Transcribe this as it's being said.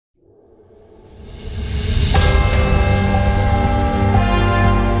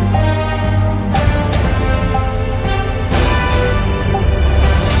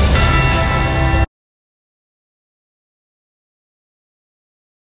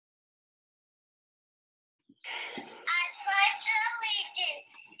I pledge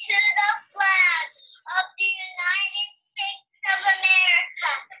allegiance to the flag of the United States of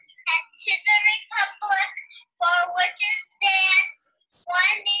America and to the republic for which it stands,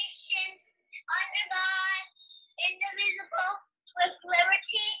 one nation, under God, indivisible, with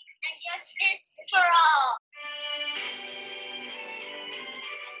liberty and justice for all.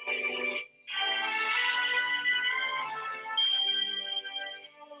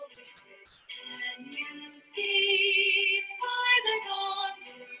 Can you see by the dawn's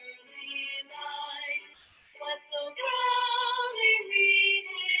early light what so proudly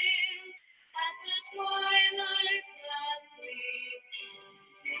reading at the twilight's last gleam?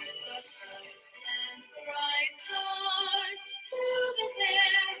 Christmas lights and bright stars through the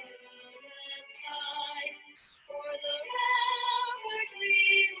perilous night, for the ramparts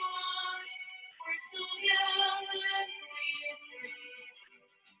we watch were so gallantly streamed.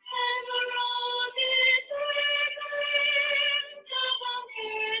 And the rockets clear, the bombs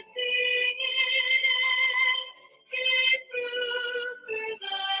bursting in air, gave proof through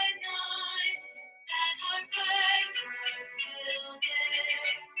the night that our flag was still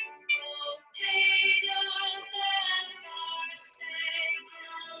there. Oh, say does that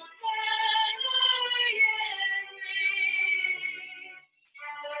star-spangled banner yet wave?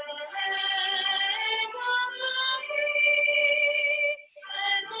 For the land of the free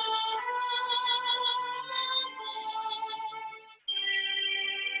and the home of all free.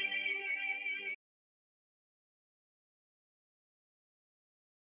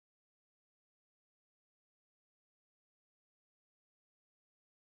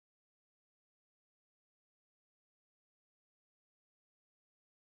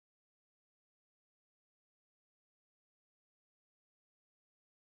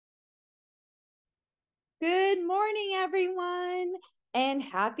 Good morning, everyone, and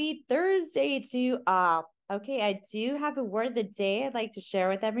happy Thursday to all. Okay, I do have a word of the day I'd like to share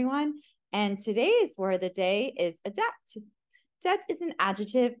with everyone, and today's word of the day is adept. Adept is an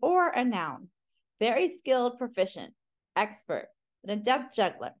adjective or a noun. Very skilled, proficient, expert, an adept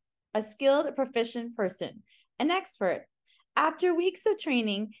juggler, a skilled, proficient person, an expert. After weeks of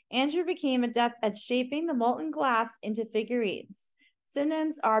training, Andrew became adept at shaping the molten glass into figurines.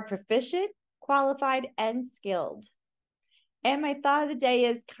 Synonyms are proficient, qualified, and skilled. And my thought of the day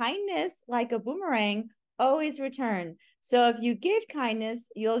is kindness, like a boomerang, always return. So if you give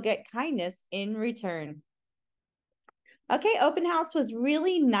kindness, you'll get kindness in return. Okay, open house was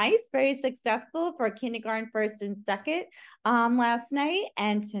really nice, very successful for kindergarten, first and second last night.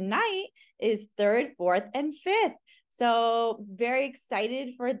 And tonight is third, fourth, and fifth. So very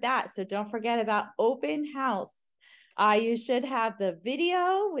excited for that. So don't forget about open house. You should have the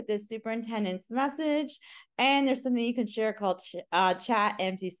video with the superintendent's message, and there's something you can share called Chat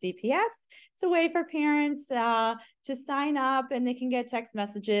MTCPS. It's a way for parents to sign up, and they can get text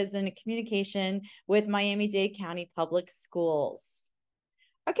messages and communication with Miami-Dade County Public Schools.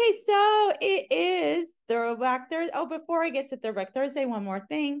 Okay, so it is Throwback Thursday. Oh, before I get to Throwback Thursday, one more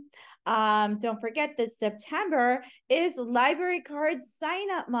thing. Don't forget that September is Library Card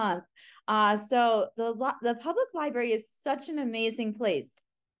Sign Up Month. So the public library is such an amazing place.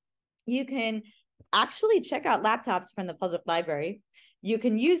 You can actually check out laptops from the public library. You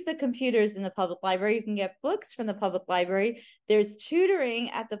can use the computers in the public library. You can get books from the public library. There's tutoring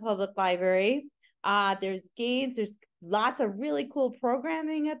at the public library. There's games. There's lots of really cool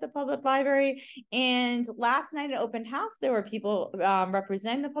programming at the public library. And last night at open house, there were people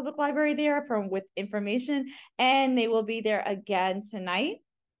representing the public library there with information, and they will be there again tonight.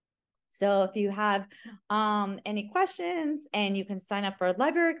 So if you have any questions, and you can sign up for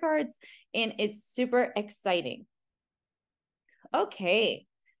library cards, and it's super exciting. Okay,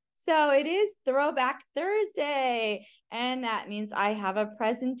 so it is Throwback Thursday, and that means I have a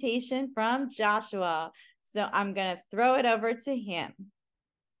presentation from Joshua. So I'm going to throw it over to him.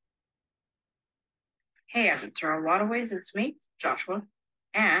 Hey, Avatar, a lot of ways it's me, Joshua,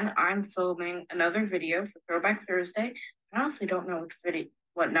 and I'm filming another video for Throwback Thursday. I honestly don't know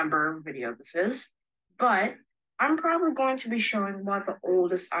what number video this is, but I'm probably going to be showing one of the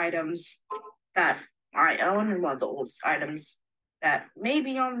oldest items that I own and one of the oldest items that may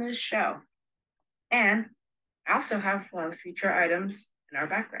be on this show. And I also have one of the future items in our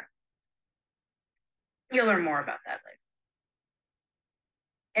background. You'll learn more about that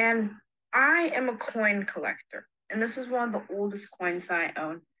later. And I am a coin collector, and this is one of the oldest coins I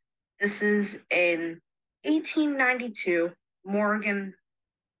own. This is an 1892 Morgan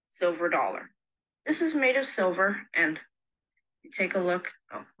silver dollar. This is made of silver, and you take a look.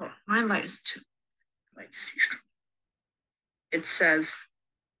 Oh, my light is too strong. It says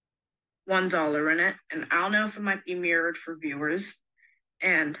 $1 in it, and I don't know if it might be mirrored for viewers.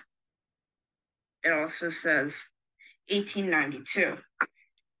 And it also says 1892.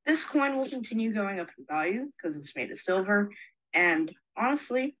 This coin will continue going up in value because it's made of silver. And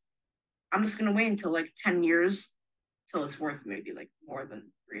honestly, I'm just gonna wait until like 10 years till it's worth maybe like more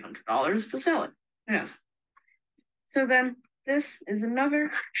than $300 to sell it. Who knows? So then this is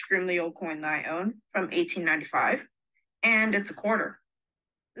another extremely old coin that I own from 1895, and it's a quarter.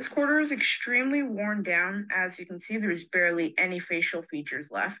 This quarter is extremely worn down. As you can see, there's barely any facial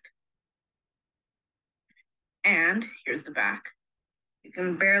features left. And here's the back. You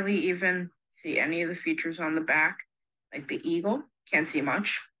can barely even see any of the features on the back, like the eagle. Can't see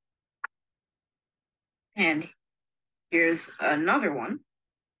much. And here's another one.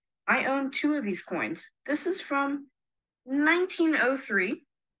 I own 2 of these coins. This is from 1903,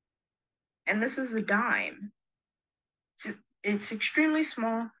 and this is a dime. It's extremely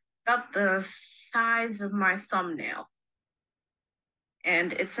small, about the size of my thumbnail.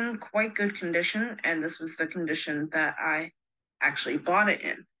 And it's in quite good condition, and this was the condition that I actually bought it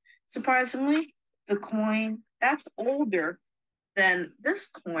in. Surprisingly, the coin that's older than this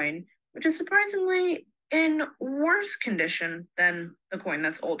coin, which is surprisingly in worse condition than the coin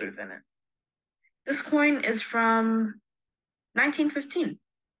that's older than it. This coin is from 1915,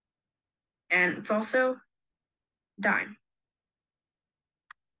 and it's also dime.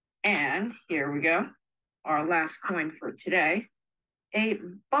 And here we go, our last coin for today, a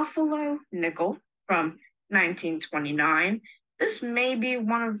Buffalo nickel from 1929. This may be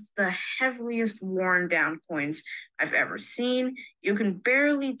one of the heaviest worn down coins I've ever seen. You can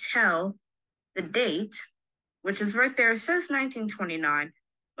barely tell the date, which is right there. It says 1929,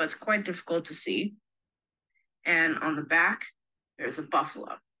 but it's quite difficult to see. And on the back, there's a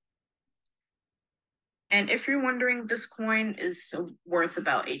buffalo. And if you're wondering, this coin is worth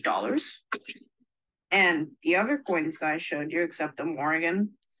about $8. And the other coins that I showed you, except the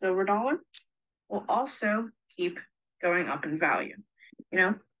Morgan silver dollar, will also keep going up in value.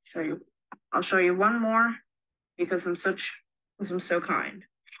 I'll show you one more because I'm so kind.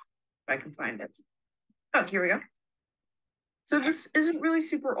 If I can find it. Oh, here we go. So this isn't really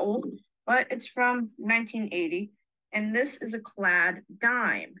super old, but it's from 1980, and this is a clad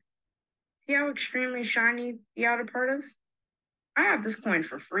dime. See how extremely shiny the outer part is? I have this coin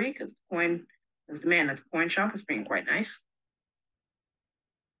for free because the man at the coin shop is being quite nice.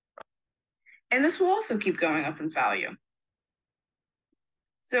 And this will also keep going up in value.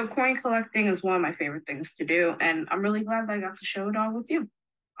 So coin collecting is one of my favorite things to do, and I'm really glad that I got to show it all with you.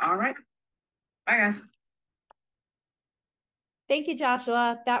 All right. Bye, guys. Thank you,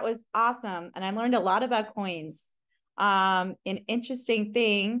 Joshua. That was awesome. And I learned a lot about coins. An interesting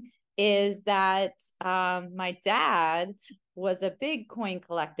thing is that my dad was a big coin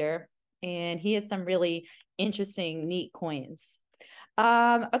collector, and he had some really interesting, neat coins.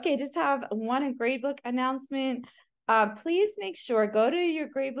 Okay, just have one gradebook announcement. Please make sure, go to your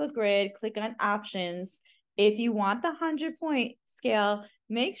gradebook grid, click on options. If you want the 100-point scale,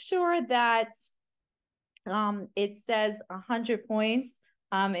 make sure that it says 100 points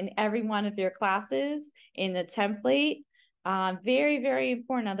in every one of your classes in the template. Very, very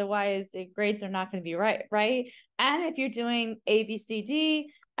important. Otherwise, the grades are not going to be right. And if you're doing ABCD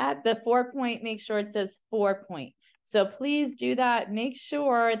at the 4-point, make sure it says 4-point. So please do that. Make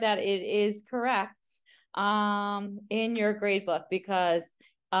sure that it is correct in your grade book, because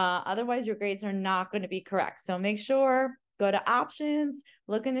otherwise your grades are not going to be correct. So make sure, go to options,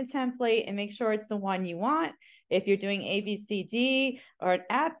 look in the template, and make sure it's the one you want. If you're doing ABCD or an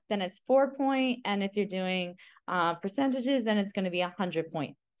F, then it's 4-point. And if you're doing percentages, then it's going to be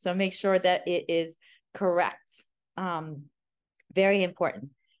 100-point. So make sure that it is correct. Very important.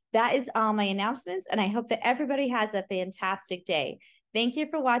 That is all my announcements, and I hope that everybody has a fantastic day. Thank you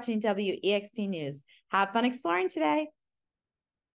for watching WEXP News. Have fun exploring today.